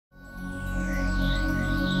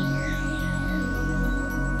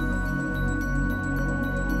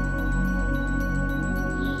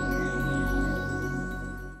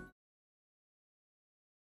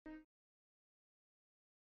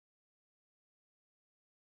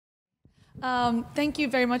Thank you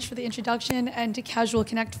very much for the introduction and to Casual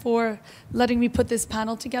Connect for letting me put this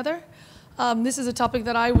panel together. This is a topic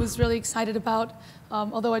that I was really excited about,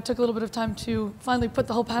 although I took a little bit of time to finally put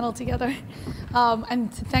the whole panel together.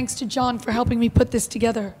 And thanks to John for helping me put this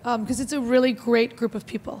together, because it's a really great group of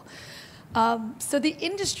people. So the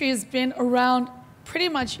industry has been around pretty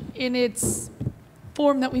much in its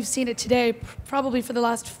form that we've seen it today, probably for the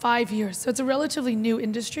last 5 years. So it's a relatively new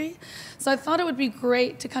industry. So I thought it would be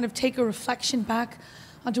great to kind of take a reflection back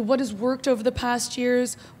onto what has worked over the past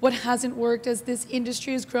years, what hasn't worked as this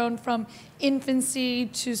industry has grown from infancy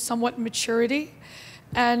to somewhat maturity.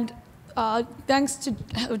 And thanks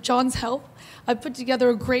to John's help, I put together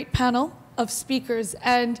a great panel of speakers.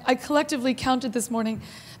 And I collectively counted this morning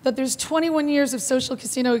that there's 21 years of social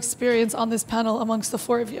casino experience on this panel amongst the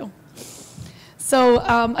four of you. So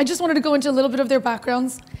I just wanted to go into a little bit of their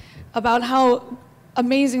backgrounds about how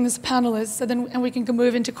amazing this panel is, and we can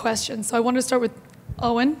move into questions. So I want to start with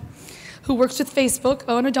Owen, who works with Facebook,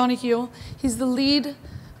 Owen O'Donoghue. He's the lead,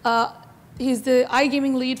 he's the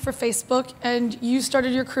iGaming lead for Facebook, and you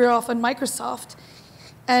started your career off on Microsoft.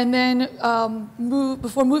 And then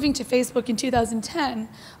before moving to Facebook in 2010,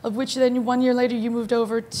 of which then 1 year later you moved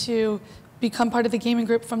over to become part of the gaming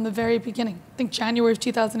group from the very beginning, I think January of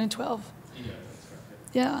 2012.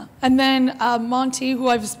 Yeah, and then Monty, who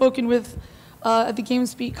I've spoken with at the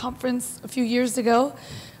GamesBeat conference a few years ago.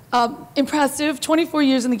 Impressive, 24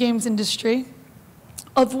 years in the games industry,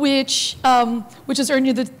 of which has earned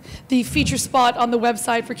you the feature spot on the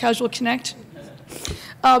website for Casual Connect.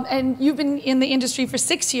 And you've been in the industry for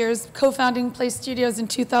 6 years, co-founding Play Studios in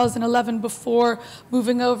 2011 before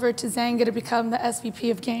moving over to Zynga to become the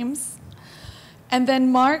SVP of Games. And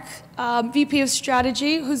then Mark, VP of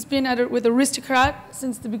Strategy, who's been with Aristocrat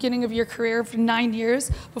since the beginning of your career for 9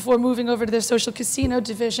 years, before moving over to their social casino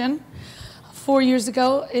division 4 years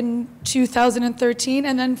ago in 2013.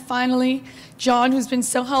 And then finally, John, who's been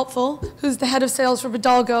so helpful, who's the head of sales for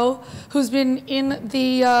Bidalgo, who's been in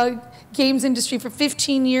the games industry for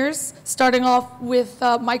 15 years, starting off with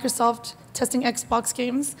Microsoft testing Xbox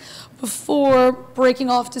games, before breaking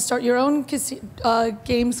off to start your own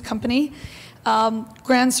games company.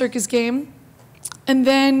 Grand Circus Game, and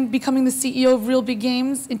then becoming the CEO of Real Big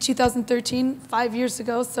Games in 2013, 5 years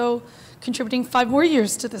ago, so contributing 5 more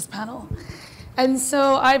years to this panel. And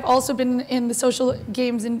so I've also been in the social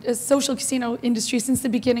games and social casino industry since the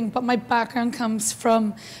beginning, but my background comes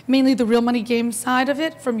from mainly the real money game side of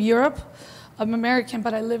it, from Europe. I'm American,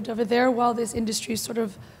 but I lived over there while this industry sort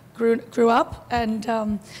of grew up, and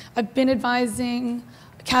I've been advising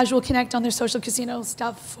Casual Connect on their social casino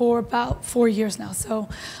stuff for about 4 years now. So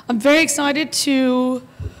I'm very excited to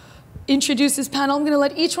introduce this panel. I'm going to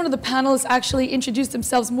let each one of the panelists actually introduce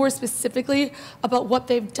themselves more specifically about what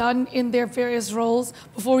they've done in their various roles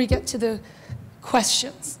before we get to the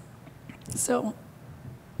questions. So,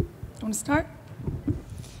 you want to start?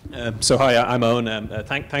 So hi, I'm Owen.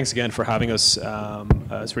 Thanks again for having us.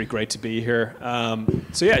 It's really great to be here.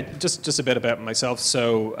 So yeah, just a bit about myself.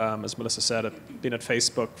 So as Melissa said, I've been at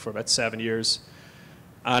Facebook for about 7 years,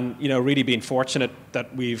 and really been fortunate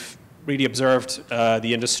that we've really observed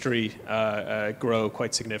the industry grow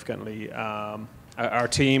quite significantly. Our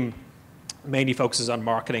team mainly focuses on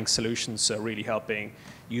marketing solutions, so really helping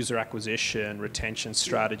user acquisition, retention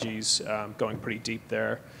strategies, going pretty deep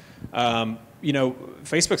there.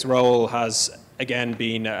 Facebook's role has, again,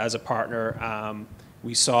 been as a partner.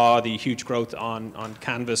 We saw the huge growth on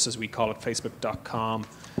Canvas, as we call it, Facebook.com,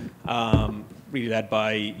 really led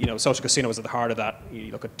by, social casino was at the heart of that.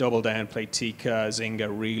 You look at Double Down, Playtika, Zynga,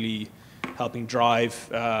 really helping drive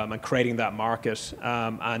and creating that market.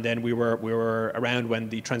 And then we were around when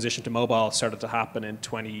the transition to mobile started to happen in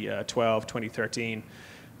 2012, 2013.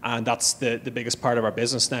 And that's the biggest part of our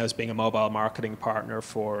business now, is being a mobile marketing partner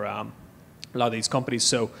for a lot of these companies.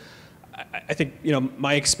 So I think,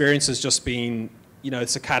 my experience has just been,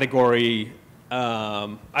 it's a category.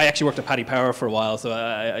 I actually worked at Paddy Power for a while, so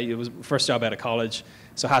it was my first job out of college.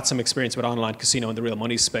 So I had some experience with online casino in the real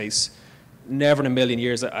money space. Never in a million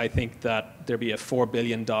years I think that there'd be a $4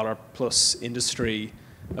 billion plus industry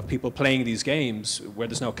of people playing these games where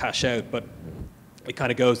there's no cash out, but it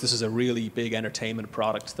kind of goes, this is a really big entertainment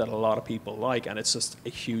product that a lot of people like, and it's just a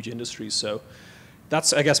huge industry. So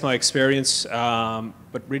that's, I guess, my experience,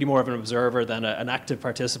 but really more of an observer than an active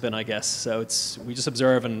participant, I guess. So we just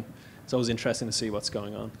observe, and it's always interesting to see what's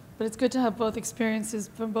going on. But it's good to have both experiences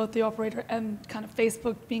from both the operator and kind of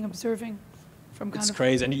Facebook being observing from kind of... It's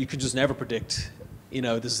crazy, and you could just never predict,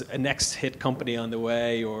 there's a next hit company on the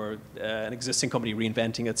way, or an existing company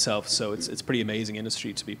reinventing itself. So it's a pretty amazing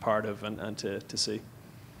industry to be part of and to see.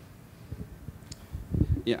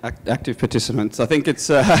 Yeah, active participants. I think it's.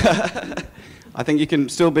 I think you can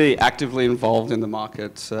still be actively involved in the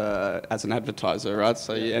market as an advertiser, right?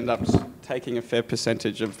 So you end up taking a fair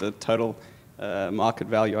percentage of the total market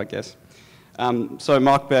value, I guess. So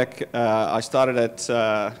Mark Beck, I started at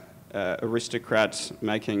Aristocrat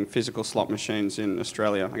making physical slot machines in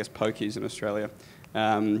Australia, I guess pokies in Australia.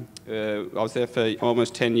 I was there for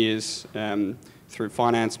almost 10 years through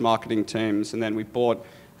finance, marketing teams, and then we bought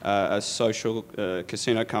a social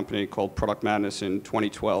casino company called Product Madness in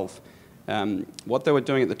 2012. What they were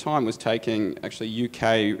doing at the time was taking actually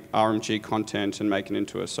UK RMG content and making it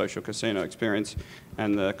into a social casino experience,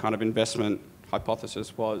 and the kind of investment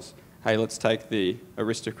hypothesis was, hey, let's take the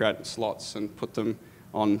Aristocrat slots and put them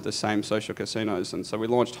on the same social casinos. And so we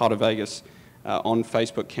launched Heart of Vegas on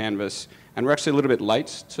Facebook Canvas, and we're actually a little bit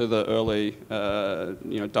late to the early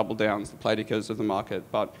double downs, the Playtikers of the market,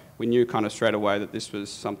 but we knew kind of straight away that this was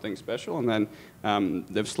something special, and then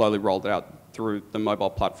they've slowly rolled out through the mobile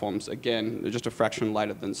platforms. Again, they're just a fraction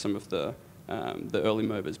later than some of the early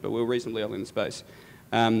movers, but we were reasonably early in the space.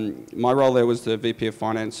 My role there was the VP of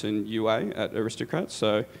Finance in UA at Aristocrat,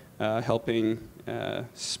 so helping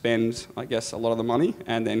spend, I guess, a lot of the money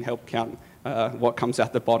and then help count what comes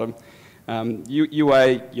out the bottom.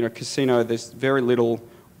 UA, casino, there's very little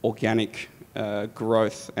organic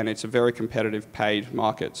growth, and it's a very competitive paid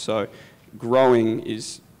market. So growing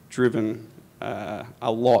is driven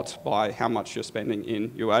a lot by how much you're spending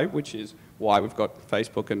in UA, which is why we've got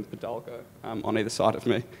Facebook and Bidalgo on either side of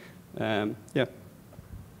me. Yeah.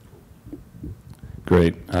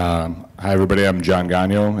 Great. Hi, everybody. I'm John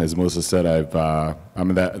Gagnon. As Melissa said,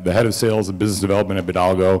 I'm the head of sales and business development at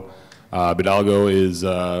Bidalgo. Bidalgo is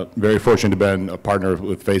very fortunate to have been a partner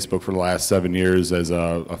with Facebook for the last 7 years as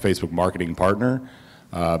a Facebook marketing partner,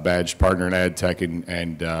 badged partner in ad tech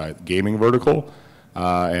and gaming vertical.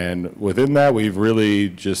 And within that, we've really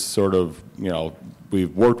just sort of,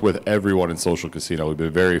 we've worked with everyone in social casino. We've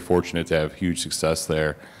been very fortunate to have huge success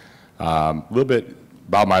there. A little bit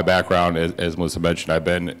about my background, as Melissa mentioned, I've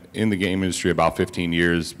been in the game industry about 15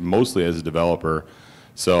 years, mostly as a developer.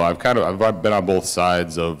 So I've been on both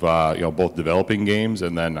sides of both developing games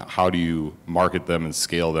and then how do you market them and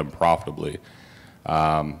scale them profitably.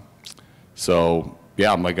 So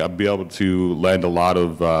yeah, I'll be able to lend a lot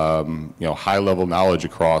of high-level knowledge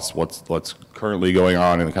across what's currently going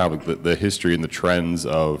on and kind of the history and the trends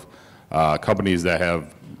of companies that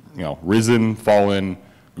have risen, fallen,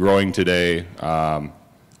 growing today.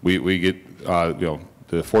 We get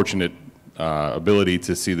the fortunate ability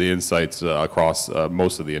to see the insights across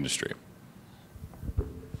most of the industry.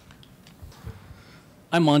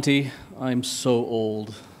 I'm Monty. I'm so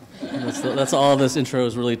old. That's all this intro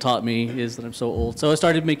has really taught me, is that I'm so old. So I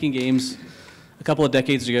started making games a couple of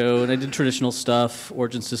decades ago, and I did traditional stuff,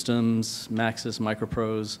 Origin Systems, Maxis,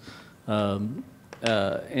 Microprose. And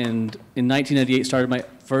in 1998, started my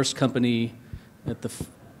first company at the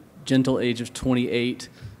gentle age of 28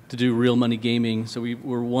 to do real money gaming. So we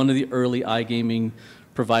were one of the early iGaming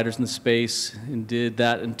providers in the space and did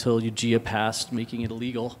that until UGA passed, making it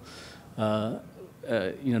illegal. 9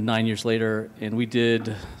 years later, and we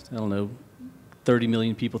did, 30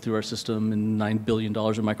 million people through our system and $9 billion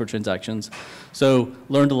of microtransactions. So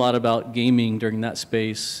learned a lot about gaming during that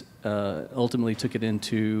space. Ultimately took it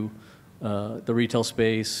into the retail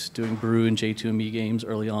space, doing Brew and J2ME games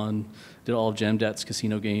early on. Did all of Jamdet's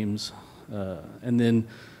casino games, and then,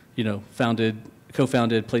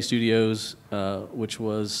 co-founded Play Studios, which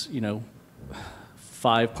was,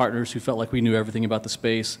 5 partners who felt like we knew everything about the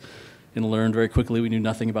space, and learned very quickly we knew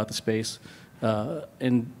nothing about the space.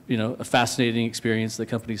 And a fascinating experience. The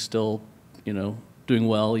company's still, doing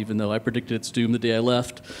well, even though I predicted its doom the day I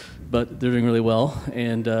left, but they're doing really well.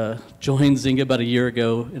 And joined Zynga about a year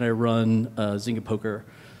ago, and I run Zynga Poker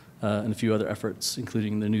and a few other efforts,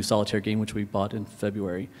 including the new solitaire game, which we bought in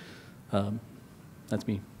February. That's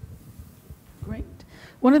me. Great.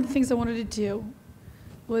 One of the things I wanted to do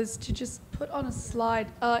was to just put on a slide.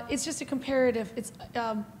 It's just a comparative. It's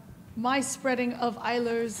my spreading of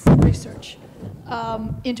Eiler's research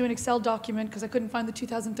into an Excel document, because I couldn't find the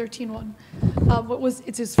 2013 one.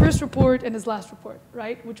 It's his first report and his last report,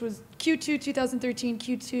 right? Which was Q2 2013,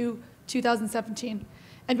 Q2 2017.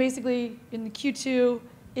 And basically, in the Q2,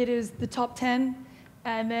 it is the top 10,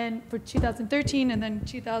 and then for 2013, and then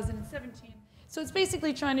 2017. So it's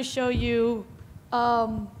basically trying to show you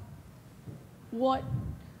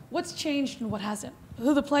what's changed and what hasn't.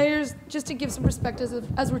 Who the players, just to give some perspective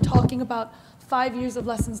as we're talking about 5 years of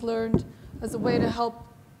lessons learned as a way to help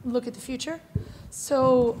look at the future.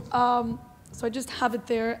 So, so I just have it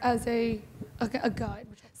there as a guide.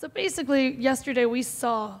 So basically, yesterday we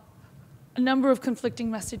saw a number of conflicting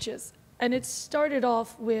messages. And it started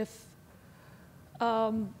off with,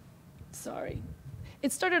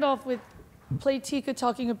 It started off with Playtika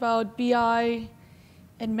talking about BI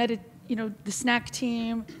and the snack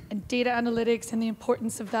team and data analytics and the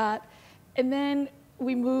importance of that. And then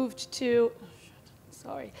we moved to,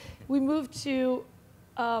 We moved to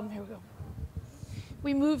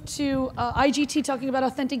IGT talking about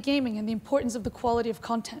authentic gaming and the importance of the quality of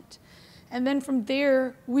content. And then from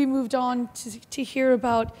there, we moved on to hear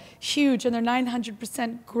about Huge and their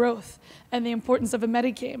 900% growth and the importance of a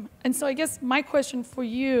metagame. And so I guess my question for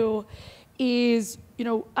you is,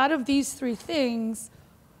 out of these three things,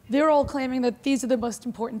 they're all claiming that these are the most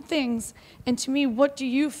important things. And to me, what do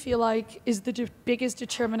you feel like is the biggest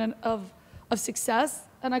determinant of success?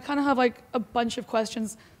 And I kind of have like a bunch of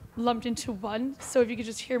questions lumped into one. So if you could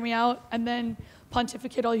just hear me out and then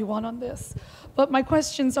pontificate all you want on this. But my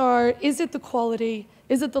questions are, is it the quality?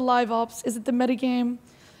 Is it the live ops? Is it the metagame?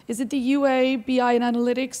 Is it the UA, BI, and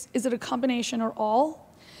analytics? Is it a combination or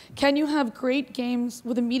all? Can you have great games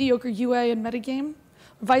with a mediocre UA and metagame?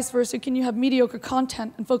 Vice versa, can you have mediocre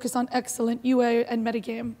content and focus on excellent UA and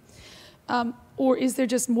metagame? Or is there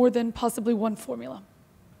just more than possibly one formula?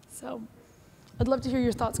 So I'd love to hear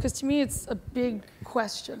your thoughts, because to me it's a big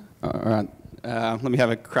question. All right, let me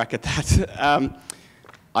have a crack at that.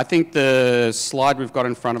 I think the slide we've got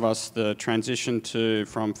in front of us, the transition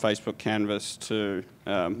from Facebook Canvas to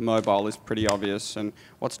mobile is pretty obvious. And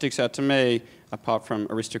what sticks out to me, apart from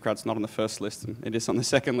Aristocrat's not on the first list, and it is on the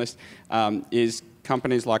second list, is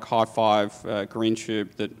companies like High5,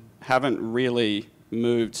 GreenTube, that haven't really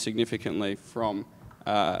moved significantly from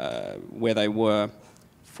where they were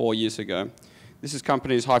 4 years ago. This is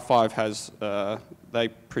companies, High5 has, they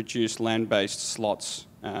produce land-based slots.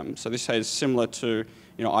 So this is similar to,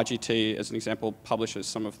 IGT, as an example, publishes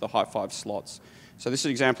some of the High5 slots. So this is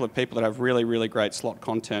an example of people that have really, really great slot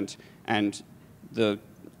content, and the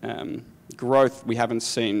growth we haven't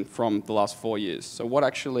seen from the last 4 years. So what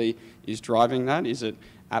actually is driving that? Is it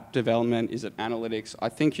app development? Is it analytics? I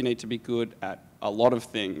think you need to be good at a lot of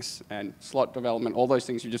things, and slot development, all those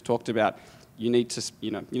things you just talked about. You need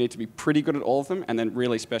to be pretty good at all of them, and then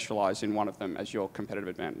really specialize in one of them as your competitive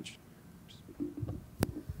advantage.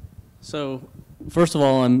 So, first of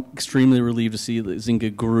all, I'm extremely relieved to see that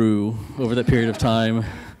Zynga grew over that period of time.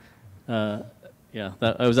 Yeah,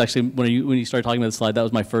 I was actually, when you started talking about the slide, that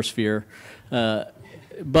was my first fear. But,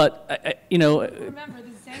 Remember,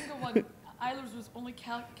 the Zynga one, Eilers was only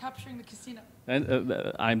capturing the casino.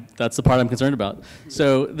 And that's the part I'm concerned about.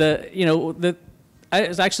 So, I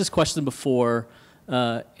was asked this question before,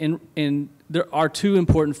 and there are two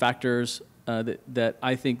important factors that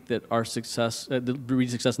I think that are success, that breed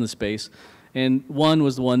success in the space. And one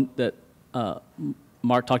was the one that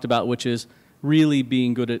Mark talked about, which is really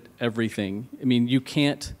being good at everything. I mean, you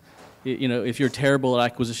can't, if you're terrible at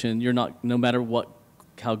acquisition, you're not, no matter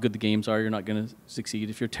how good the games are, you're not going to succeed.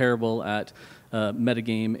 If you're terrible at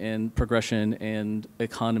metagame and progression and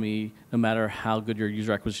economy, no matter how good your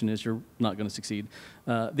user acquisition is, you're not going to succeed.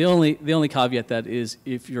 The only caveat that is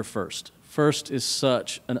if you're first. First is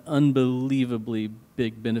such an unbelievably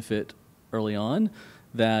big benefit early on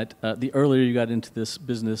that the earlier you got into this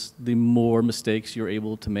business, the more mistakes you're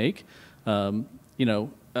able to make.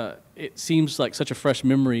 It seems like such a fresh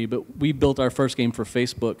memory, but we built our first game for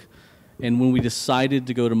Facebook. And when we decided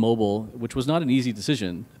to go to mobile, which was not an easy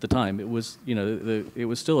decision at the time, it was, it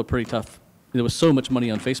was still a pretty tough, there was so much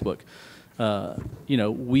money on Facebook.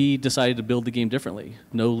 We decided to build the game differently.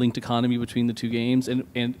 No linked economy between the two games,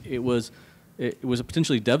 and it was a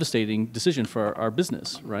potentially devastating decision for our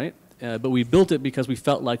business, right? But we built it because we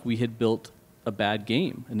felt like we had built a bad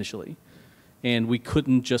game initially. And we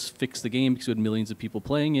couldn't just fix the game because we had millions of people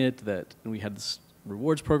playing it, and we had this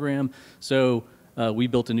rewards program. So we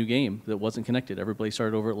built a new game that wasn't connected. Everybody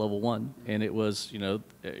started over at level 1, and it was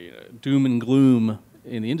doom and gloom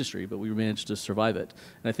in the industry, but we managed to survive it.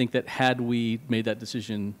 And I think that had we made that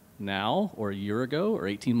decision now, or a year ago, or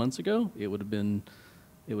 18 months ago, it would have been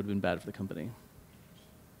bad for the company.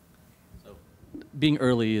 So being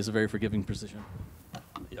early is a very forgiving position.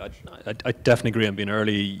 Yeah, I definitely agree on being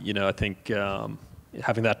early. I think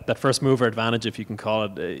having that first mover advantage, if you can call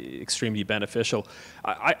it, extremely beneficial.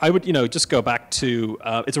 I would, just go back to,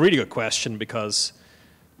 it's a really good question, because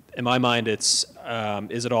in my mind it's,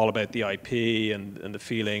 is it all about the IP and the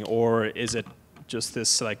feeling, or is it just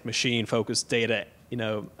this like machine-focused data,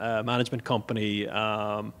 management company?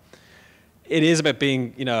 It is about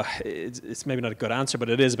being, it's maybe not a good answer, but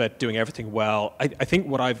it is about doing everything well. I think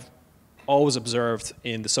what I've always observed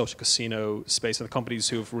in the social casino space, and the companies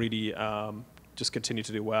who have really just continue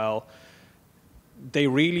to do well, they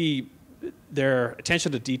really their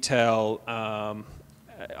attention to detail,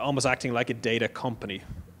 almost acting like a data company,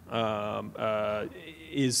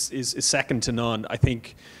 is second to none. I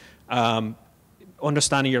think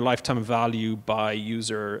understanding your lifetime value by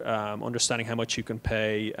user, understanding how much you can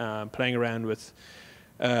pay, playing around with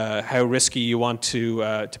how risky you want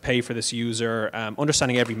to pay for this user,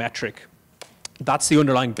 understanding every metric. That's the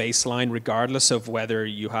underlying baseline, regardless of whether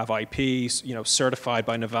you have IP, certified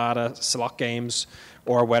by Nevada slot games,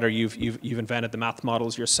 or whether you've invented the math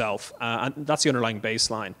models yourself. And that's the underlying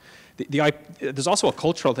baseline. There's also a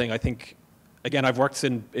cultural thing. I think, again, I've worked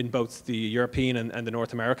in both the European and the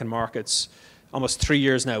North American markets, almost 3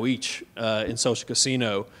 years now each in social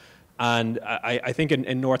casino. And I think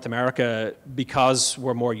in North America, because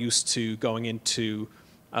we're more used to going into,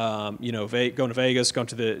 going to Vegas, going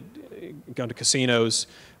to casinos,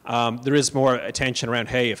 there is more attention around,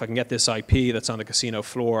 hey, if I can get this IP that's on the casino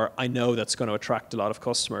floor, I know that's going to attract a lot of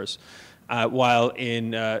customers. While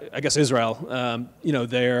in, I guess, Israel,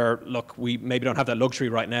 look, we maybe don't have that luxury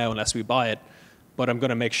right now unless we buy it, but I'm going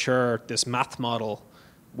to make sure this math model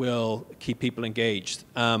will keep people engaged.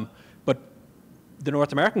 But the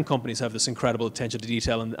North American companies have this incredible attention to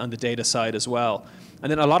detail on the data side as well.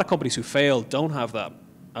 And then a lot of companies who fail don't have that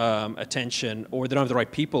attention, or they don't have the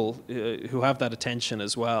right people who have that attention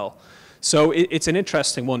as well. So it's an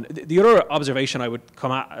interesting one. The other observation I would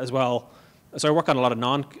come at as well, so I work on a lot of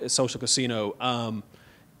non-social casino.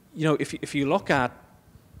 If you look at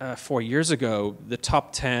 4 years ago, the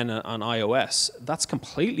top 10 on iOS, that's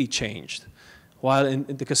completely changed. While in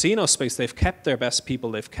the casino space, they've kept their best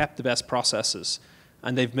people, they've kept the best processes,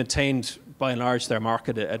 and they've maintained, by and large, their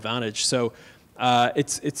market advantage. So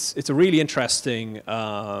it's a really interesting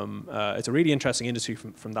industry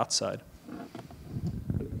from that side.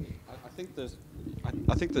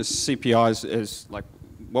 I think the CPIs is like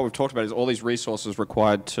what we've talked about is all these resources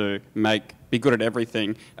required to be good at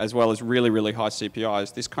everything, as well as really, really high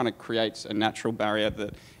CPIs. This kind of creates a natural barrier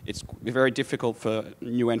that it's very difficult for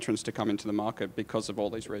new entrants to come into the market because of all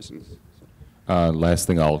these reasons. Last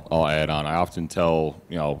thing I'll add on, I often tell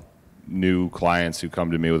new clients who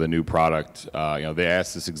come to me with a new product, they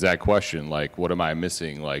ask this exact question, like, what am I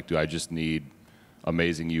missing? Like, do I just need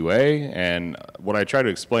amazing UA? And what I try to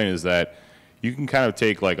explain is that you can kind of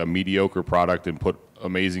take like a mediocre product and put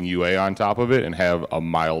amazing UA on top of it and have a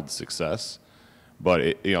mild success. But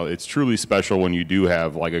it's truly special when you do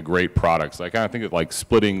have like a great product. So I kind of think of like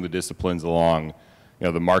splitting the disciplines along,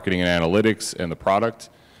 the marketing and analytics and the product.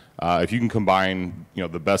 If you can combine,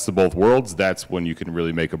 the best of both worlds, that's when you can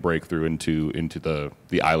really make a breakthrough into the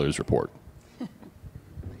Eilers report.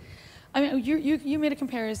 I mean, you made a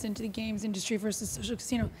comparison to the games industry versus social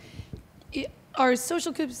casino. Are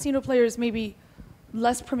social casino players maybe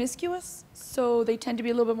less promiscuous, so they tend to be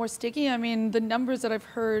a little bit more sticky? I mean, the numbers that I've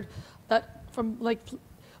heard that from like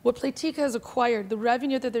what Playtika has acquired, the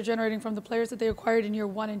revenue that they're generating from the players that they acquired in year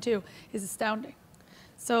 1 and 2 is astounding.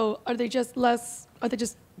 So are they just less? Are they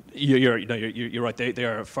just? You're right. They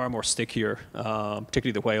are far more stickier,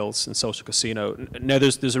 particularly the whales in social casino. Now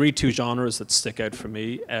there's really two genres that stick out for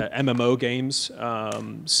me: MMO games,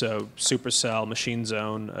 so Supercell, Machine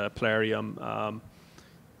Zone, Plarium.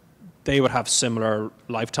 They would have similar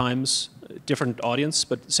lifetimes, different audience,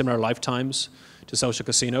 but similar lifetimes to social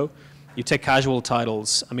casino. You take casual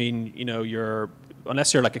titles. I mean,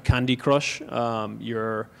 unless you're like a Candy Crush,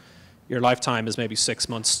 your lifetime is maybe 6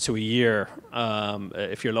 months to a year,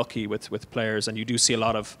 if you're lucky with players, and you do see a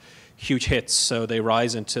lot of huge hits. So they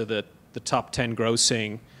rise into the top 10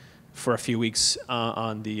 grossing for a few weeks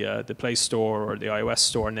on the Play Store or the iOS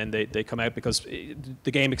store, and then they come out because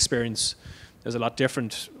the game experience is a lot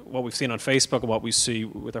different. What we've seen on Facebook and what we see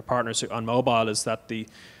with our partners on mobile is that the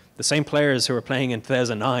same players who were playing in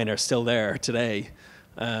 2009 are still there today,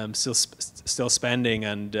 still spending,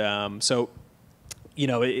 and so.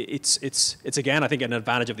 It's again, I think, an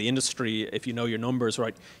advantage of the industry. If you know your numbers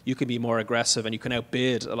right, you can be more aggressive and you can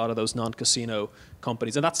outbid a lot of those non-casino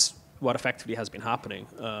companies. And that's what effectively has been happening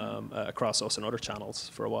across us and other channels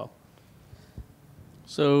for a while.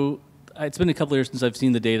 So it's been a couple of years since I've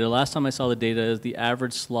seen the data. Last time I saw the data is the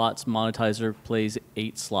average slots monetizer plays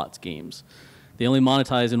 8 slots games. They only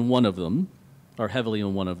monetize in one of them, or heavily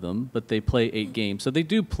in one of them, but they play 8 games. So they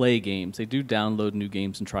do play games. They do download new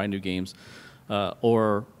games and try new games.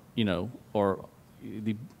 Or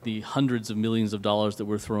the hundreds of millions of dollars that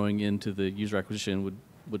we're throwing into the user acquisition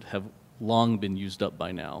would have long been used up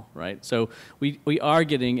by now, right? So we are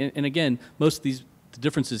getting, and again, most of the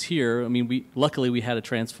differences here. I mean, luckily we had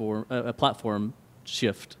a platform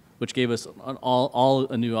shift, which gave us all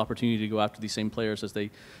a new opportunity to go after these same players as the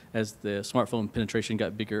smartphone penetration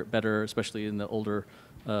got better, especially in the older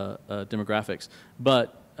demographics.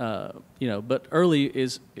 But but early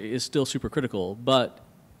is still super critical. But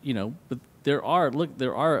but there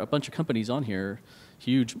are a bunch of companies on here,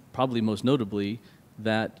 huge, probably most notably,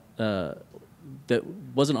 that that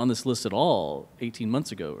wasn't on this list at all 18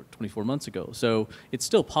 months ago or 24 months ago. So it's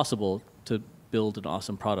still possible to build an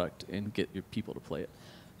awesome product and get your people to play it.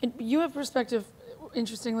 And you have perspective,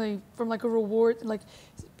 interestingly, from like a reward, like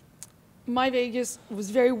My Vegas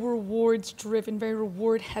was very rewards driven, very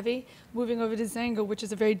reward heavy. Moving over to Zynga, which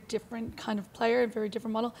is a very different kind of player, a very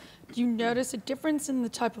different model. Do you notice a difference in the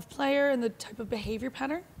type of player and the type of behavior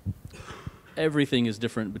pattern? Everything is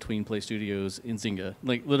different between Play Studios and Zynga,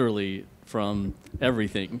 like literally from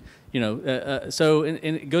everything, so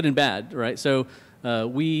in good and bad, right? So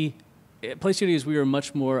at Play Studios, we were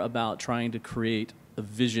much more about trying to create a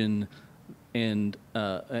vision and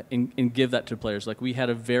give that to players. Like we had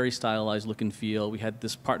a very stylized look and feel. We had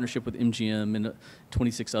this partnership with MGM and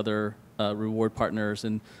 26 other reward partners,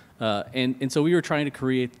 and so we were trying to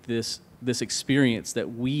create this experience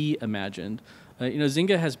that we imagined.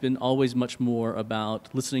 Zynga has been always much more about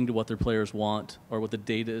listening to what their players want or what the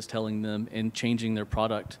data is telling them and changing their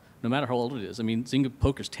product, no matter how old it is. I mean, Zynga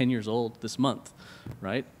Poker's 10 years old this month,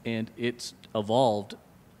 right? And it's evolved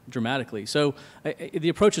dramatically. So the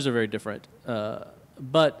approaches are very different.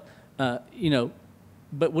 But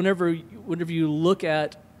whenever you look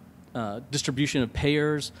at distribution of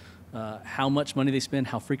payers, how much money they spend,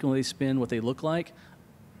 how frequently they spend, what they look like,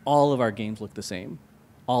 all of our games look the same.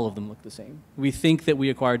 All of them look the same. We think that we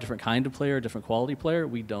acquire a different kind of player, a different quality player.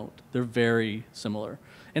 We don't. They're very similar.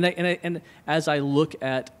 And as I look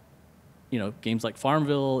at games like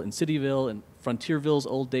Farmville and Cityville and Frontierville's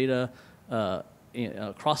old data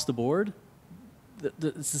across the board,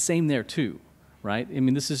 it's the same there too, right? I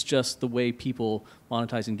mean, this is just the way people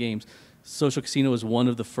monetize in games. Social Casino is one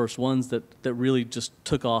of the first ones that really just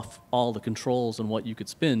took off all the controls on what you could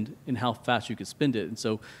spend and how fast you could spend it. And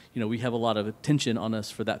so, we have a lot of attention on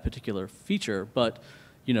us for that particular feature. But,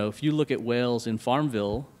 if you look at Wales in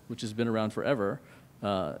Farmville, which has been around forever,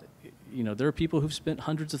 there are people who've spent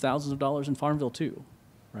hundreds of thousands of dollars in Farmville too,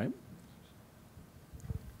 right?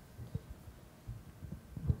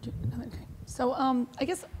 Okay. So I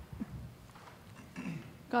guess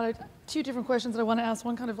got two different questions that I want to ask.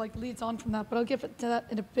 One kind of like leads on from that, but I'll get to that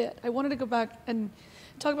in a bit. I wanted to go back and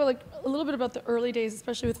talk about like a little bit about the early days,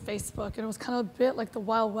 especially with Facebook, and it was kind of a bit like the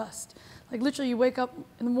Wild West. Like literally, you wake up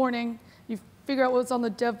in the morning, you figure out what's on the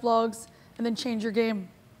dev blogs, and then change your game,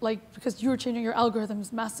 like because you were changing your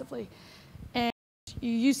algorithms massively. And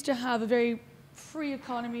you used to have a very free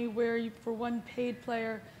economy where you, for one paid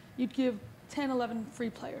player, you'd give 10, 11 free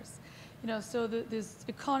players. So this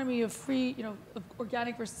economy of free, of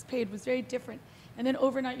organic versus paid was very different. And then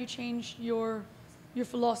overnight you change your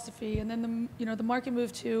philosophy, and then the market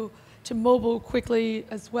moved to mobile quickly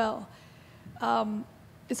as well.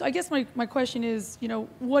 So I guess my question is,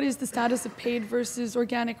 what is the status of paid versus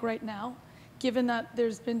organic right now, given that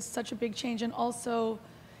there's been such a big change? And also,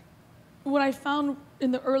 what I found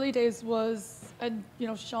in the early days was, and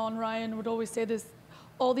Sean Ryan would always say this,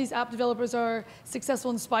 all these app developers are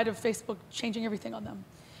successful in spite of Facebook changing everything on them.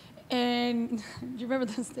 And do you remember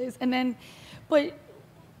those days? And then, but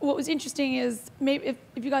what was interesting is maybe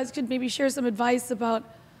if you guys could maybe share some advice about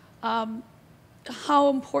how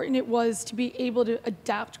important it was to be able to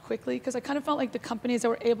adapt quickly, because I kind of felt like the companies that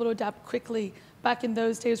were able to adapt quickly back in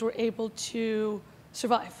those days were able to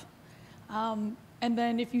survive. And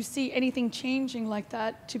then if you see anything changing like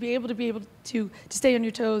that, to be able to stay on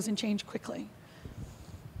your toes and change quickly.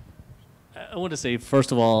 I want to say,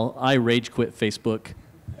 first of all, I rage quit Facebook.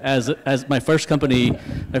 As my first company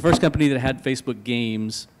that had Facebook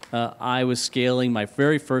games, I was scaling my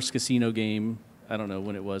very first casino game. I don't know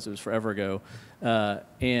when it was forever ago.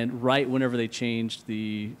 And right whenever they changed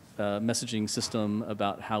the messaging system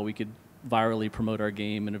about how we could virally promote our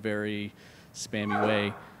game in a very spammy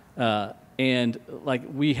way. And like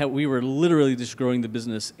we were literally just growing the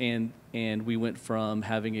business, and we went from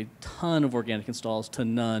having a ton of organic installs to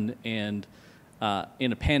none. And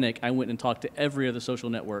in a panic, I went and talked to every other social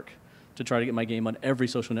network to try to get my game on every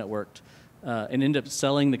social network, and ended up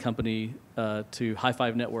selling the company to High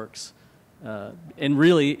Five Networks. And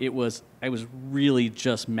really, I was really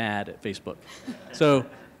just mad at Facebook. So,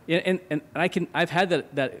 and I've had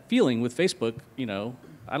that feeling with Facebook.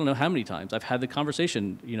 I don't know how many times I've had the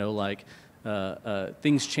conversation. Like.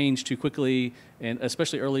 Things changed too quickly, and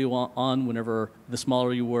especially early on, whenever the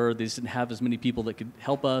smaller you were, they just didn't have as many people that could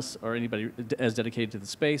help us or anybody as dedicated to the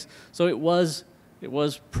space. So it was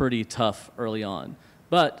pretty tough early on,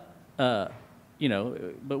 but but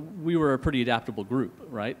we were a pretty adaptable group,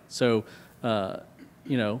 right? So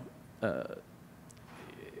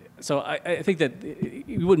So I think that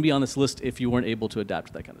you wouldn't be on this list if you weren't able to adapt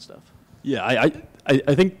to that kind of stuff. Yeah,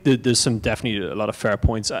 I think there's some definitely a lot of fair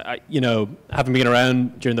points. Having been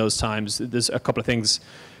around during those times, there's a couple of things.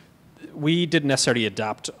 We didn't necessarily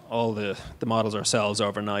adapt all the models ourselves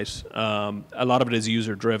overnight. A lot of it is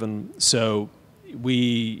user driven. So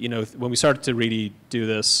when we started to really do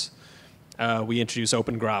this, we introduced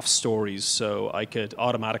open graph stories. So I could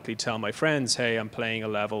automatically tell my friends, hey, I'm playing a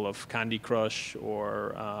level of Candy Crush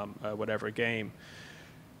or whatever game.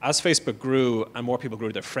 As Facebook grew and more people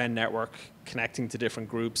grew their friend network, connecting to different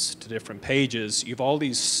groups, to different pages, you have all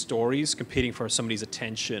these stories competing for somebody's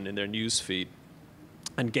attention in their news feed.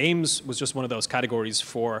 And games was just one of those categories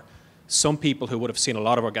for some people who would have seen a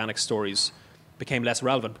lot of organic stories became less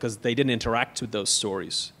relevant because they didn't interact with those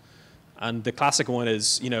stories. And the classic one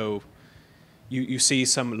is, you see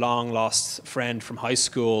some long-lost friend from high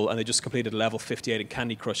school and they just completed level 58 in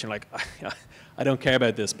Candy Crush and you're like, I don't care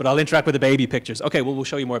about this, but I'll interact with the baby pictures. Okay, well, we'll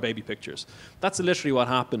show you more baby pictures. That's literally what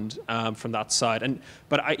happened from that side.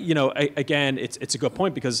 Again, it's a good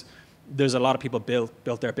point because there's a lot of people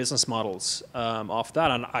built their business models off that.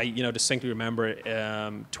 And I distinctly remember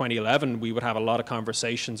 2011, we would have a lot of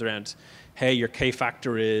conversations around, hey, your K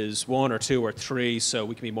factor is 1 or 2 or 3, so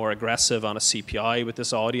we can be more aggressive on a CPI with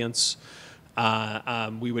this audience.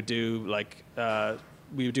 We would do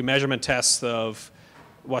measurement tests of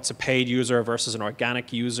what's a paid user versus an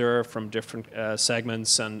organic user from different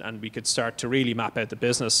segments, and we could start to really map out the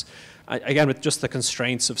business. Again, with just the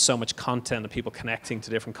constraints of so much content and people connecting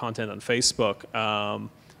to different content on Facebook,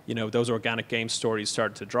 those organic game stories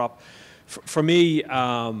started to drop. For me,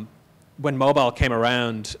 when mobile came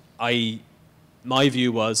around, my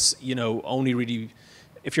view was, only really,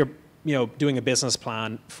 if you're doing a business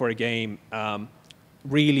plan for a game,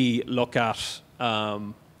 really look at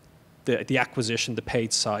the acquisition, the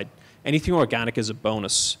paid side. Anything organic is a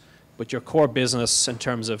bonus, but your core business in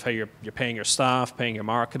terms of how you're paying your staff, paying your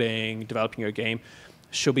marketing, developing your game,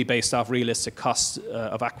 should be based off realistic costs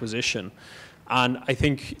of acquisition. And I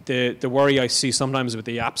think the worry I see sometimes with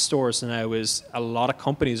the app stores now is a lot of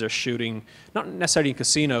companies are shooting, not necessarily in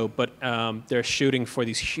casino, but they're shooting for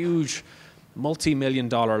these huge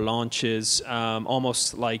multi-million-dollar launches,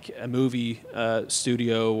 almost like a movie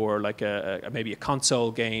studio or like maybe a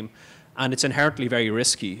console game, and it's inherently very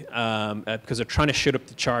risky because they're trying to shoot up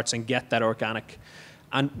the charts and get that organic.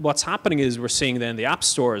 And what's happening is we're seeing then the app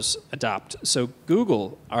stores adapt. So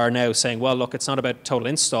Google are now saying, well, look, it's not about total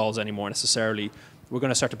installs anymore necessarily. We're going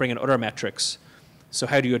to start to bring in other metrics. So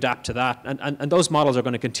how do you adapt to that? And those models are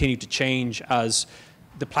going to continue to change as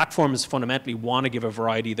the platforms fundamentally want to give a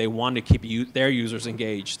variety. They want to keep their users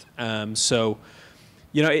engaged. It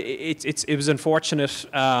was unfortunate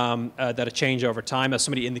that it changed over time. As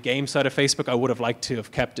somebody in the game side of Facebook, I would have liked to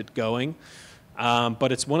have kept it going.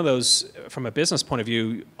 But it's one of those, from a business point of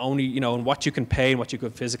view, only, on what you can pay and what you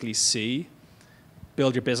can physically see,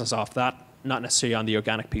 build your business off that, not necessarily on the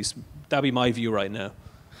organic piece. That'd be my view right now.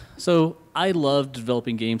 So I love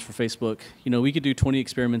developing games for Facebook. We could do 20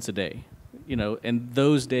 experiments a day. And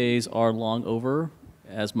those days are long over,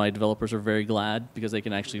 as my developers are very glad because they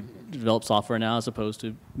can actually develop software now as opposed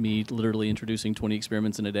to me literally introducing 20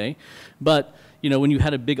 experiments in a day. But, when you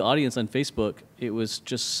had a big audience on Facebook, it was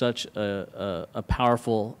just such a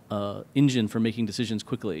powerful engine for making decisions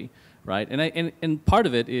quickly, right? And part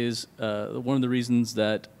of it is one of the reasons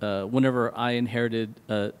that whenever I inherited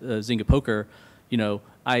Zynga Poker,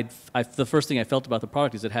 the first thing I felt about the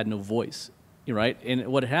product is it had no voice. Right, and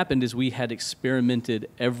what happened is we had experimented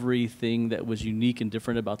everything that was unique and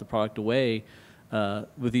different about the product away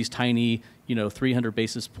with these tiny, 300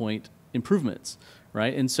 basis point improvements,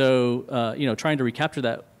 right? And so, trying to recapture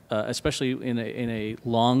that, especially in a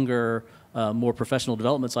longer, more professional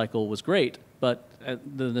development cycle, was great. But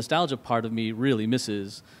the nostalgia part of me really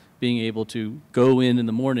misses being able to go in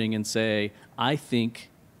the morning and say, I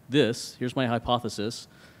think this. Here's my hypothesis.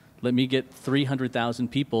 Let me get 300,000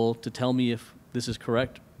 people to tell me if this is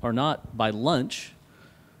correct or not by lunch.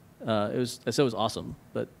 It was awesome,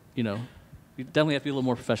 but you definitely have to be a little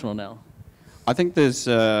more professional now. I think there's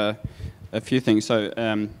a few things. So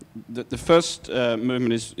the first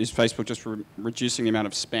movement is Facebook just reducing the amount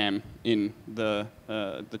of spam in the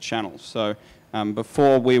channel. So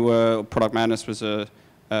before Product Madness was a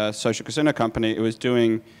social casino company, it was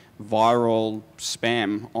doing viral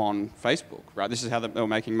spam on Facebook, right? This is how they were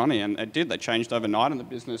making money, and it did. They changed overnight, and the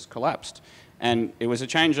business collapsed. And it was a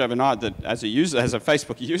change overnight that, as a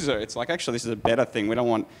Facebook user, it's like, actually, this is a better thing. We don't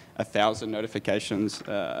want 1,000 notifications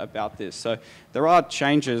about this. So there are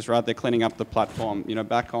changes, right? They're cleaning up the platform.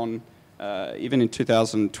 Back on even in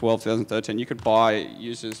 2012, 2013, you could buy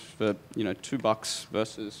users for $2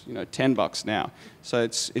 versus $10 now. So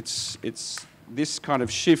it's this kind of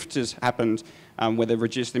shift has happened where they've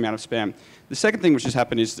reduced the amount of spam. The second thing which has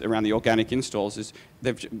happened is around the organic installs is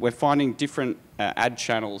we're finding different ad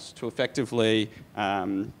channels to effectively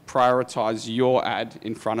prioritize your ad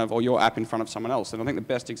in front of, or your app in front of someone else. And I think the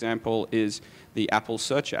best example is the Apple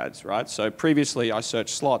search ads, right? So previously I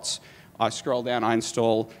searched slots, I scroll down, I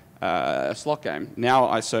install a slot game. Now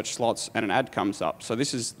I search slots and an ad comes up. So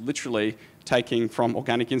this is literally taking from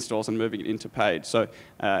organic installs and moving it into paid. So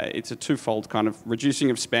it's a twofold kind of reducing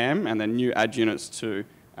of spam and then new ad units to,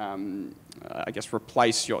 I guess,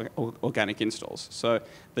 replace your organic installs. So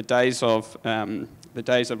the days of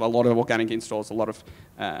a lot of organic installs, a lot of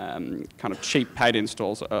kind of cheap paid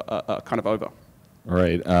installs are kind of over. All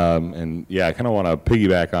right, and yeah, I kind of want to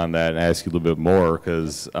piggyback on that and ask you a little bit more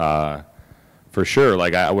because for sure,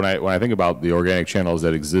 like when I think about the organic channels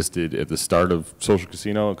that existed at the start of social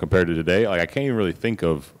casino compared to today, like I can't even really think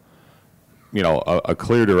of, a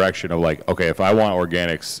clear direction of like, okay, if I want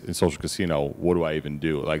organics in social casino, what do I even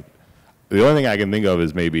do? Like, the only thing I can think of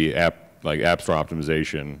is maybe app store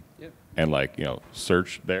optimization, yep, and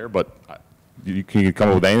search there. But can you come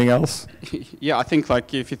up with anything else? Yeah, I think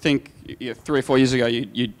like if you think 3 or 4 years ago,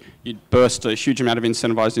 you'd burst a huge amount of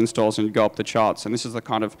incentivized installs and you'd go up the charts. And this is the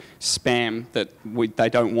kind of spam that they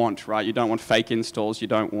don't want, right? You don't want fake installs. You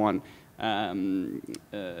don't want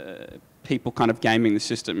people kind of gaming the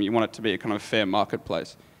system. You want it to be a kind of fair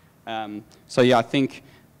marketplace. So yeah, I think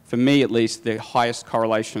for me at least, the highest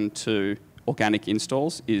correlation to organic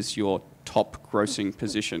installs is your top grossing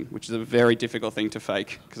position, which is a very difficult thing to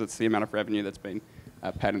fake because it's the amount of revenue that's been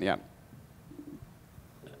paid in the app.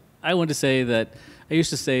 I want to say that I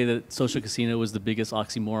used to say that social casino was the biggest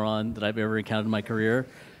oxymoron that I've ever encountered in my career.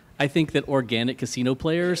 I think that organic casino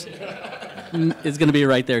players is going to be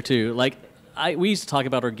right there too. Like we used to talk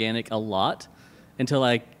about organic a lot until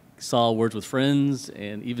I saw Words with Friends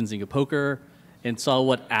and even Zynga Poker and saw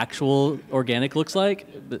what actual organic looks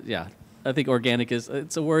like. But yeah, I think organic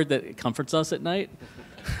it's a word that comforts us at night,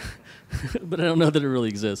 but I don't know that it really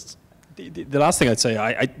exists. The last thing I'd say,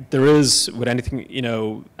 there is, with anything,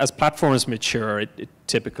 as platforms mature, it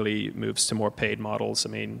typically moves to more paid models. I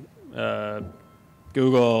mean,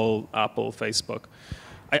 Google, Apple, Facebook.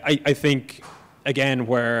 I think, again,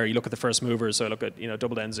 where you look at the first movers, so I look at,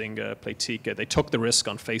 Double Down, Zynga, Playtika, they took the risk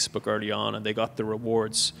on Facebook early on and they got the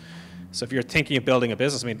rewards. So if you're thinking of building a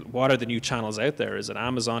business, I mean, what are the new channels out there? Is it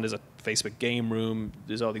Amazon? Is it Facebook Game Room?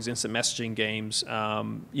 There's all these instant messaging games.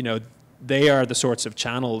 They are the sorts of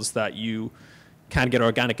channels that you can get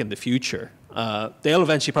organic in the future. They'll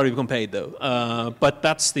eventually probably become paid though. But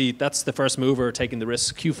that's the first mover taking the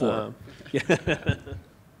risk. Q4. Yeah.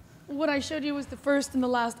 What I showed you was the first and the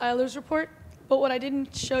last Eilers report, but what I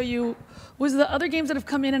didn't show you was the other games that have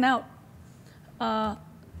come in and out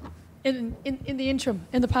in the interim,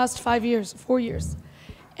 in the past 4 years.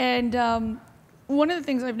 And one of the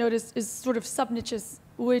things I've noticed is sort of sub-niches,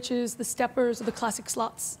 which is the steppers or the classic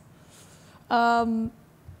slots. And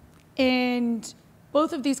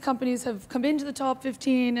both of these companies have come into the top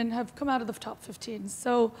 15 and have come out of the top 15.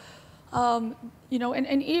 So, and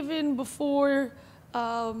even before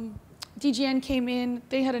DGN came in,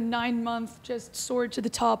 they had a 9-month just soared to the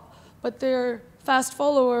top, but their fast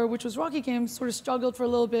follower, which was Rocky Games, sort of struggled for a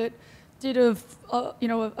little bit, did a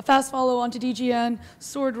fast follow onto DGN,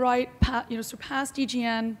 soared right, surpassed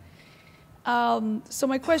DGN. So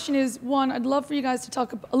my question is, one, I'd love for you guys to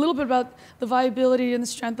talk a little bit about the viability and the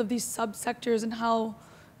strength of these subsectors and how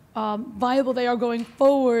viable they are going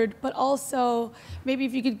forward, but also maybe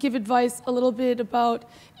if you could give advice a little bit about,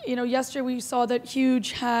 yesterday we saw that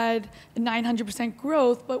Huge had a 900%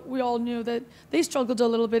 growth, but we all knew that they struggled a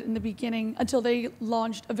little bit in the beginning until they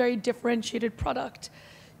launched a very differentiated product,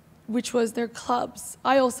 which was their clubs.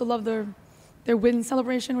 I also love their win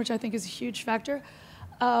celebration, which I think is a huge factor.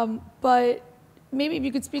 But maybe if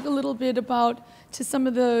you could speak a little bit about to some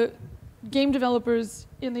of the game developers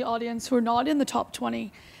in the audience who are not in the top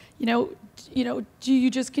 20, do you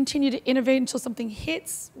just continue to innovate until something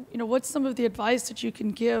hits? What's some of the advice that you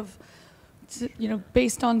can give,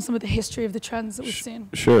 based on some of the history of the trends that we've seen?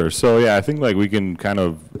 Sure. So yeah, I think we can kind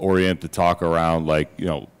of orient the talk around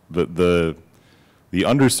the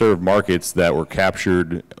underserved markets that were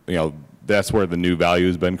captured. That's where the new value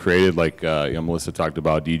has been created. Melissa talked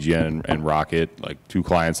about DGN and Rocket, two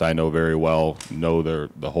clients I know very well, know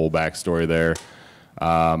the whole backstory there.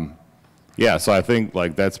 Yeah, so I think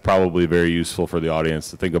that's probably very useful for the audience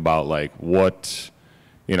to think about what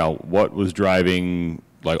was driving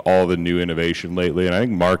like all the new innovation lately, and I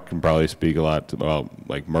think Mark can probably speak a lot about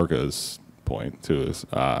like Murka's point to this.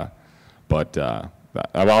 But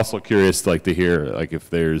I'm also curious like to hear like if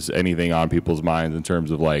there's anything on people's minds in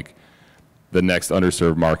terms of like the next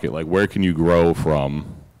underserved market, like where can you grow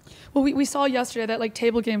from? Well, we saw yesterday that like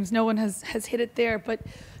table games, no one has hit it there. But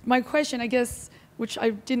my question, I guess, which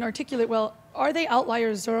I didn't articulate well, are they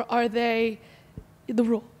outliers or are they the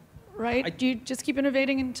rule, right? Do you just keep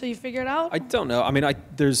innovating until you figure it out? I don't know. I mean,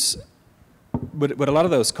 there's with a lot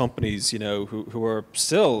of those companies, you know, who are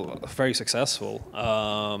still very successful.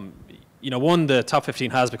 You know, one, the top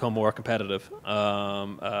 15 has become more competitive.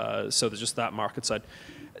 So there's just that market side.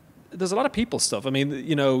 There's a lot of people stuff. I mean,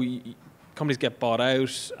 you know, companies get bought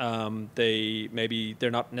out.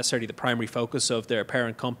 They're not necessarily the primary focus of their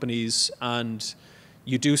parent companies, and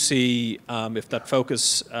you do see if that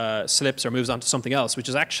focus slips or moves on to something else, which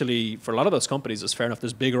is actually for a lot of those companies is fair enough.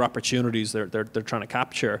 There's bigger opportunities they're trying to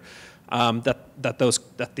capture.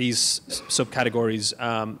 That these subcategories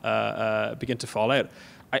begin to fall out.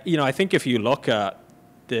 I think if you look at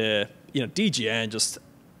the DGN,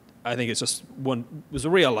 I think it's just was a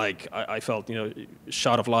real I felt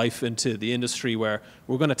shot of life into the industry where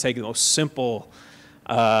we're going to take the most simple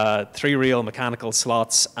 3-reel mechanical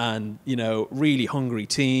slots and really hungry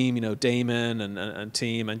team, Damon and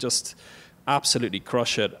team, and just absolutely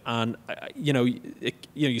crush it. And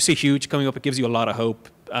you see Huge coming up, it gives you a lot of hope.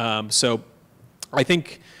 So I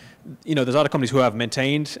think there's a lot of companies who have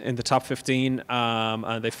maintained in the top 15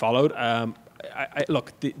 and they followed.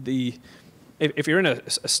 Look, if you're in a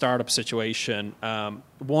startup situation,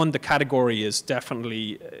 one, the category is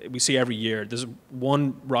definitely, we see every year, there's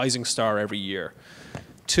one rising star every year.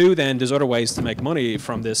 Two, then there's other ways to make money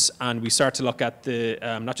from this, and we start to look at the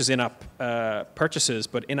not just in-app purchases,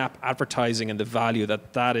 but in-app advertising and the value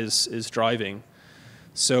that is driving.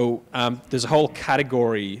 So there's a whole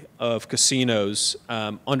category of casinos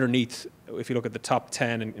underneath, if you look at the top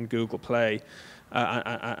 10 in Google Play,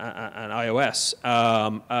 and iOS,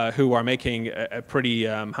 who are making a pretty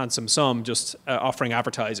handsome sum just offering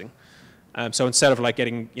advertising. So instead of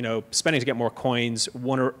getting, spending to get more coins,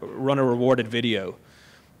 run a rewarded video.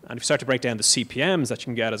 And if you start to break down the CPMs that you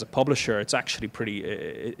can get as a publisher, it's actually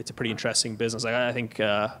it's a pretty interesting business. I think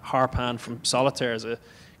Harpan from Solitaire is a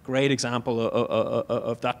great example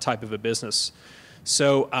of that type of a business.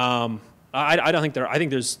 So I don't think I think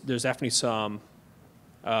there's definitely some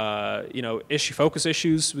focus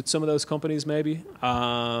issues with some of those companies maybe.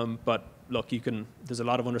 But look, there's a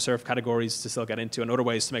lot of underserved categories to still get into and other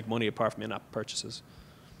ways to make money apart from in-app purchases.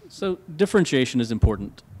 So differentiation is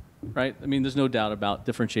important, right? I mean, there's no doubt about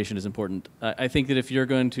differentiation is important. I think that if you're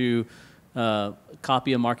going to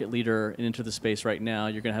copy a market leader and enter the space right now,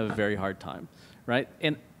 you're going to have a very hard time, right?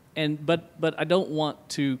 But I don't want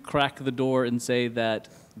to crack the door and say that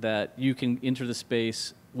you can enter the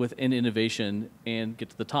space with an innovation and get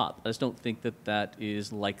to the top. I just don't think that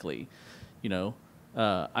is likely.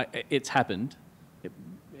 It's happened,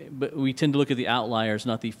 but we tend to look at the outliers,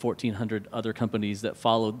 not the 1,400 other companies that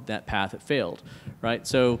followed that path that failed, right?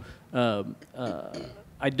 So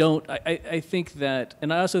I think that,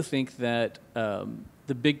 and I also think that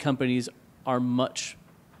the big companies are much,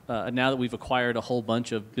 now that we've acquired a whole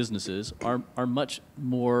bunch of businesses, are much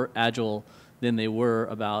more agile than they were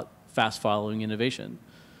about fast following innovation.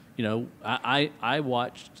 I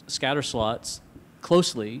watched scatter slots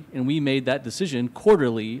closely, and we made that decision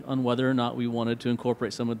quarterly on whether or not we wanted to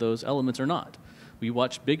incorporate some of those elements or not. We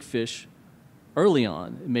watched Big Fish early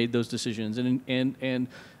on and made those decisions, and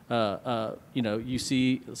you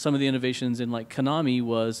see some of the innovations in Konami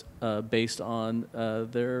was based on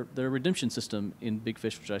their redemption system in Big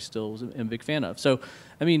Fish, which I still am a big fan of. So,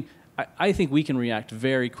 I mean, I think we can react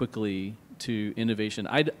very quickly to innovation.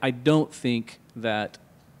 I don't think that.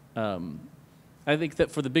 I think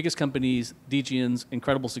that for the biggest companies, DGN's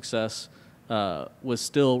incredible success was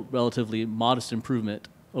still relatively modest improvement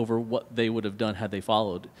over what they would have done had they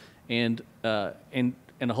followed, and a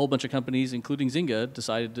whole bunch of companies, including Zynga,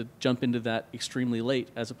 decided to jump into that extremely late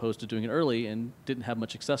as opposed to doing it early and didn't have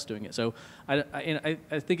much success doing it. So I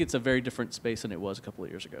think it's a very different space than it was a couple of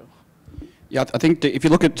years ago. Yeah, I think if you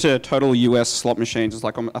look at total US slot machines, it's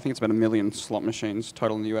I think it's about 1 million slot machines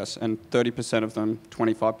total in the US, and 30% of them,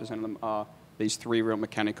 25% of them are these 3-reel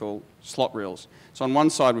mechanical slot reels. So on one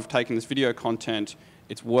side, we've taken this video content,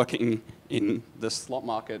 it's working in the slot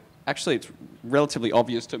market. Actually, it's relatively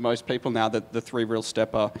obvious to most people now that the 3-reel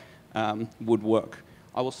stepper would work.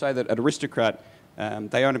 I will say that at Aristocrat,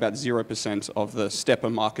 they own about 0% of the stepper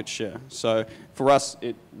market share. So for us,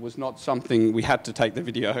 it was not something we had to take the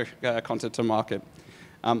video content to market.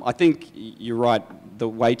 I think you're right. The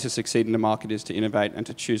way to succeed in the market is to innovate and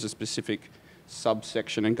to choose a specific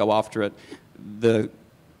subsection and go after it. The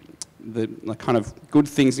kind of good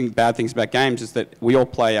things and bad things about games is that we all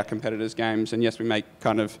play our competitors' games, and yes, we make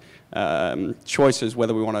kind of choices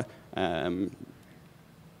whether we want to,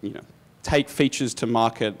 take features to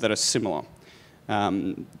market that are similar.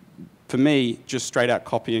 For me, just straight out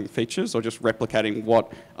copying features or just replicating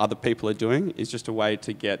what other people are doing is just a way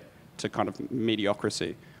to get to kind of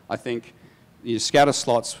mediocrity. I think Scatter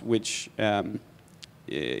Slots, which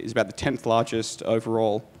is about the 10th largest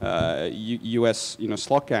overall US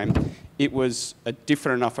slot game, it was a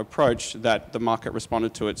different enough approach that the market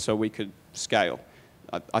responded to it so we could scale.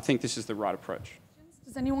 I think this is the right approach.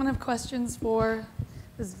 Does anyone have questions for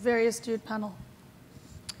this very astute panel?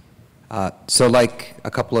 So like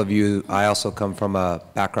a couple of you, I also come from a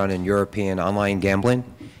background in European online gambling.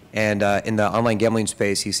 And in the online gambling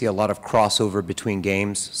space, you see a lot of crossover between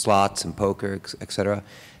games, slots and poker, et cetera.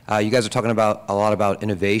 You guys are talking a lot about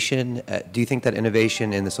innovation. Do you think that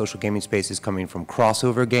innovation in the social gaming space is coming from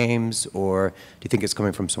crossover games, or do you think it's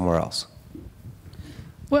coming from somewhere else?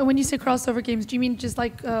 Well, when you say crossover games, do you mean just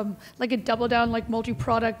like a double down, like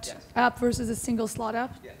multi-product app versus a single slot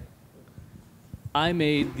app? Yeah. I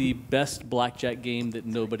made the best blackjack game that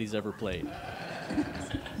nobody's ever played.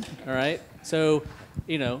 All right? So,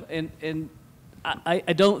 and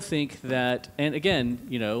I don't think that, and again,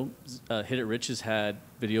 Hit It Rich has had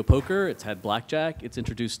video poker, it's had blackjack, it's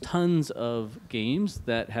introduced tons of games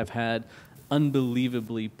that have had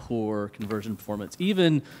unbelievably poor conversion performance.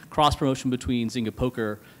 Even cross-promotion between Zynga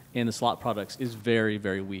Poker and the slot products is very,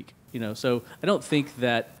 very weak. So I don't think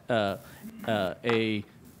that a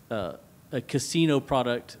casino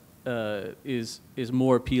product is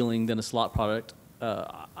more appealing than a slot product.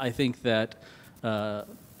 I think that I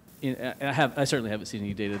certainly haven't seen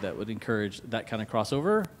any data that would encourage that kind of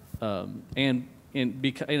crossover. And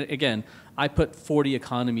again, I put 40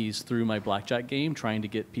 economies through my blackjack game trying to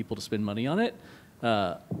get people to spend money on it.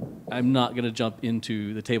 I'm not going to jump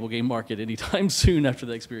into the table game market anytime soon after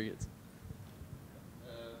the experience.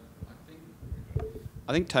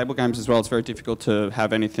 I think table games as well, it's very difficult to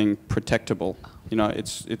have anything protectable.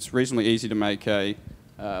 It's reasonably easy to make a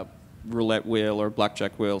roulette wheel or a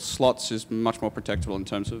blackjack wheel. Slots is much more protectable in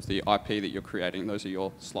terms of the IP that you're creating. Those are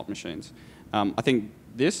your slot machines. I think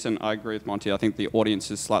this, and I agree with Monty, I think the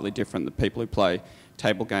audience is slightly different, the people who play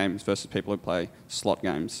table games versus people who play slot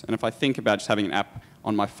games. And if I think about just having an app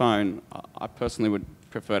on my phone, I personally would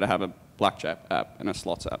prefer to have a blackjack app and a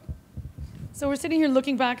slots app. So we're sitting here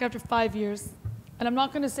looking back after 5 years. And I'm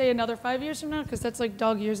not going to say another 5 years from now, because that's like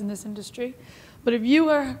dog years in this industry. But if you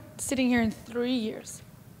were sitting here in 3 years,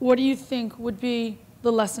 what do you think would be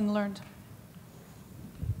the lesson learned?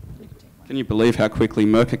 Can you believe how quickly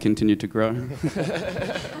Murka continued to grow?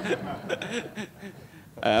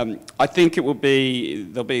 I think it will be,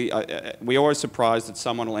 we're always surprised that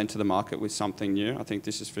someone will enter the market with something new. I think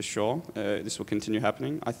this is for sure. This will continue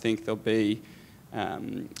happening. I think there'll be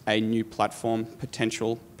a new platform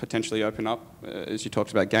potentially open up, as you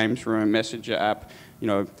talked about, games room, messenger app.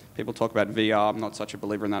 People talk about VR. I'm not such a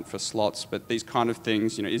believer in that for slots, but these kind of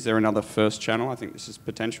things. Is there another first channel? I think this is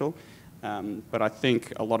potential, but I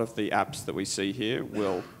think a lot of the apps that we see here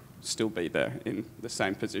will still be there in the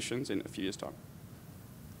same positions in a few years' time.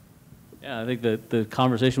 Yeah, I think that the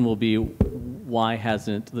conversation will be, why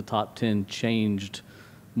hasn't the top 10 changed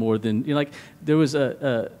more than, there was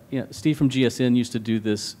Steve from GSN used to do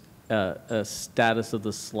this status of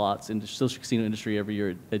the slots in the social casino industry every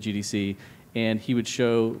year at GDC, and he would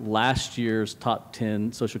show last year's top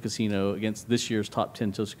 10 social casino against this year's top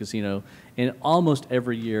 10 social casino, and almost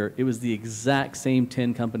every year it was the exact same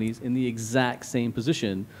 10 companies in the exact same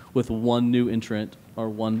position with one new entrant or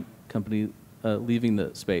one company leaving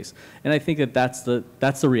the space. And I think that that's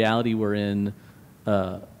the reality we're in.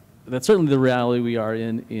 That's certainly the reality we are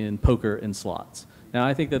in poker and slots. Now,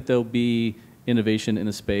 I think that there'll be innovation in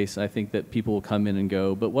the space. I think that people will come in and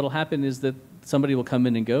go. But what will happen is that somebody will come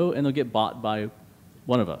in and go, and they'll get bought by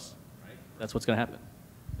one of us. Right? That's what's going to happen.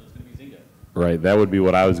 So it's going to be Zynga. Right. That would be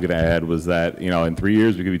what I was going to add, was that, in 3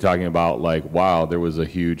 years we could be talking about, wow, there was a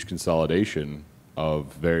huge consolidation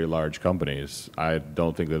of very large companies. I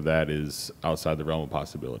don't think that is outside the realm of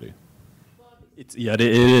possibility. It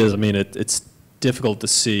is. I mean, it's difficult to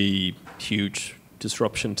see huge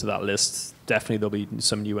disruption to that list. Definitely there'll be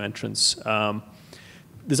some new entrants.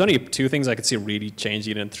 There's only two things I could see really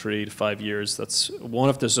changing in 3 to 5 years. That's one,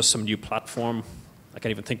 if there's just some new platform. I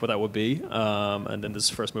can't even think what that would be. And then there's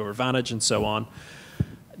first mover advantage and so on.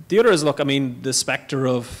 The other is, look, I mean, the specter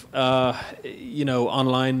of, you know,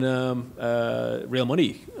 online real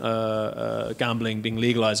money gambling being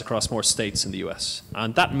legalized across more states in the US.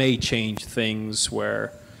 And that may change things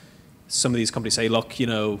where some of these companies say, look, you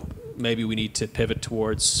know, maybe we need to pivot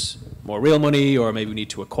towards more real money, or maybe we need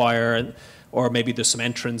to acquire, or maybe there's some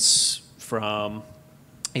entrants from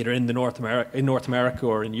either in North America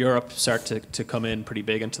or in Europe start to come in pretty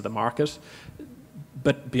big into the market.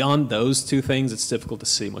 But beyond those two things, it's difficult to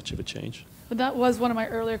see much of a change. But that was one of my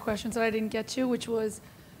earlier questions that I didn't get to, which was,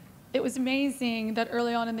 it was amazing that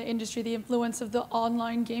early on in the industry, the influence of the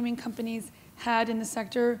online gaming companies had in the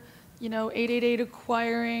sector. You know, 888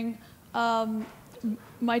 acquiring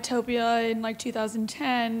Mytopia in like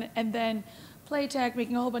 2010, and then Playtech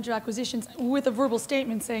making a whole bunch of acquisitions with a verbal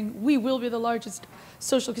statement saying, we will be the largest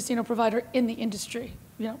social casino provider in the industry,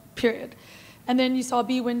 you know, period. And then you saw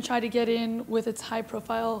bwin try to get in with its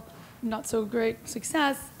high-profile, not so great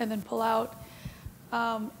success, and then pull out.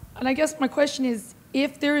 And I guess my question is,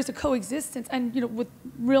 if there is a coexistence, and you know, with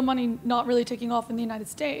real money not really taking off in the United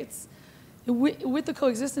States, with the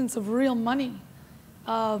coexistence of real money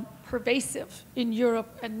pervasive in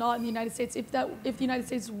Europe and not in the United States, if the United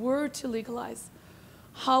States were to legalize,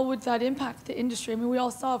 how would that impact the industry? I mean, we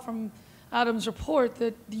all saw from Adam's report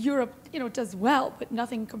that Europe, you know, does well, but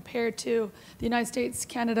nothing compared to the United States,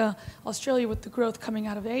 Canada, Australia, with the growth coming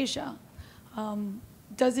out of Asia.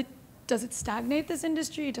 Does it stagnate this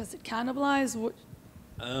industry? Does it cannibalize?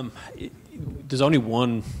 There's only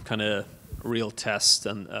one kind of real test,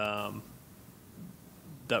 and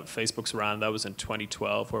that Facebook's ran. That was in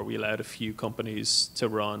 2012, where we allowed a few companies to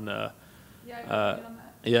run.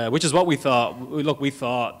 Yeah, which is what we thought. Look, we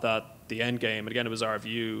thought that the end game, and again, it was our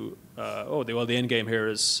view, the end game here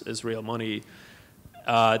is real money.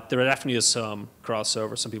 There definitely is some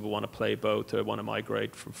crossover. Some people want to play both, they want to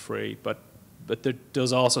migrate from free, but there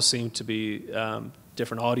does also seem to be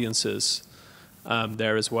different audiences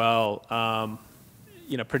there as well.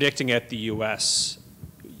 You know, predicting at the US,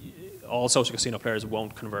 all social casino players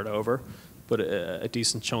won't convert over, but a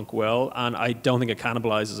decent chunk will, and I don't think it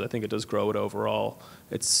cannibalizes. I think it does grow it overall.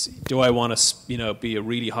 It's, do I want to, you know, be a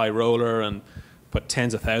really high roller and put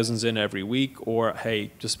tens of thousands in every week, or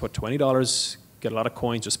hey, just put $20, get a lot of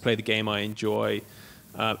coins, just play the game I enjoy.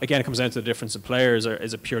 Again, it comes down to the difference of players.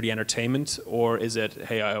 Is it purely entertainment, or is it,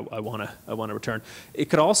 hey, I want to return? It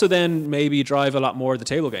could also then maybe drive a lot more of the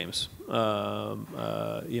table games.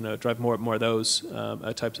 You know, drive more of those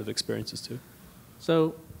types of experiences too.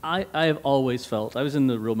 So I have always felt, I was in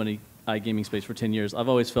the real money iGaming space for 10 years. I've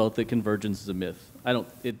always felt that convergence is a myth.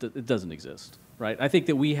 It doesn't exist, right? I think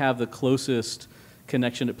that we have the closest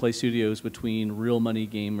connection at Play Studios between real money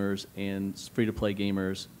gamers and free-to-play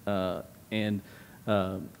gamers,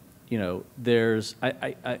 you know, there's,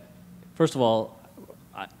 first of all,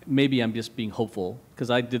 maybe I'm just being hopeful, because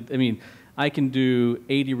I can do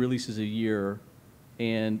 80 releases a year,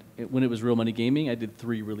 and when it was real money gaming, I did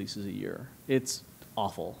 3 releases a year. It's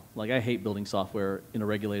awful. Like, I hate building software in a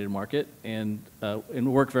regulated market, and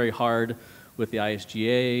work very hard with the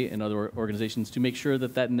ISGA and other organizations to make sure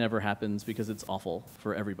that that never happens, because it's awful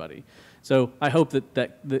for everybody. So I hope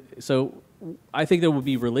so I think there will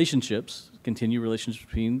be continued relationships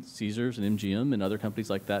between Caesars and MGM and other companies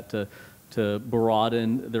like that to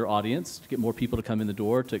broaden their audience, to get more people to come in the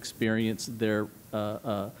door, to experience their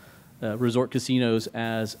resort casinos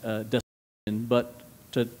as a destination, but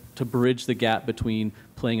to bridge the gap between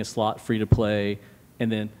playing a slot free to play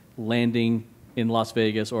and then landing in Las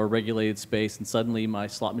Vegas or a regulated space and suddenly my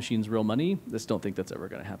slot machine's real money. I just don't think that's ever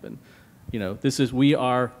going to happen. You know, we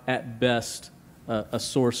are at best a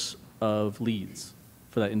source of leads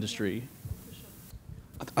for that industry.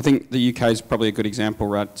 I think the UK is probably a good example,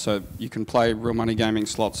 right? So you can play real money gaming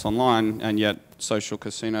slots online, and yet social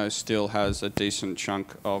casino still has a decent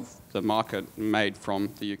chunk of the market made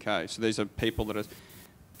from the UK. So these are people that have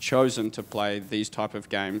chosen to play these type of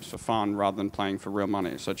games for fun rather than playing for real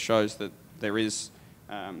money. So it shows that there is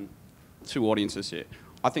 2 audiences here.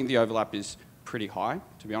 I think the overlap is pretty high,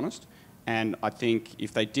 to be honest. And I think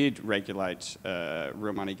if they did regulate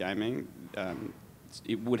real money gaming,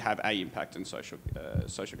 it would have an impact in social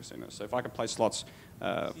casinos. So if I could play slots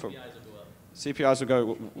for... CPIs will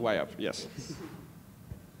go way up, yes.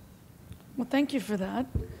 Well, thank you for that.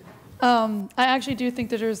 I actually do think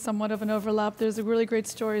that there's somewhat of an overlap. There's a really great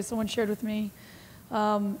story someone shared with me.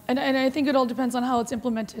 And I think it all depends on how it's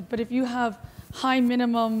implemented. But if you have high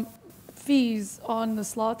minimum fees on the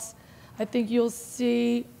slots, I think you'll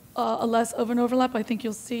see a less of an overlap. I think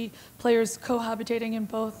you'll see players cohabitating in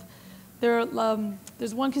both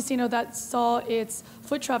there's one casino that saw its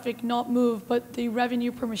foot traffic not move, but the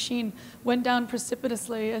revenue per machine went down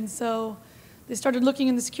precipitously. And so they started looking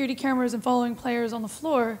in the security cameras and following players on the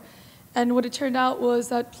floor. And what it turned out was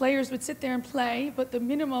that players would sit there and play, but the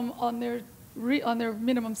minimum on their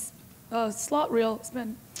minimum slot reel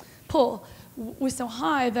pull was so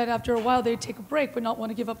high that after a while they'd take a break but not want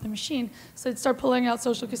to give up the machine. So they'd start pulling out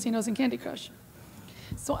social casinos and Candy Crush.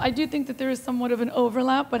 So I do think that there is somewhat of an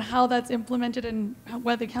overlap, but how that's implemented and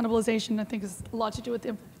whether cannibalization, I think, has a lot to do with the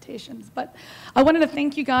implementations. But I wanted to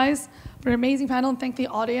thank you guys for an amazing panel and thank the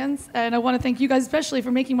audience. And I want to thank you guys especially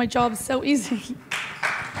for making my job so easy.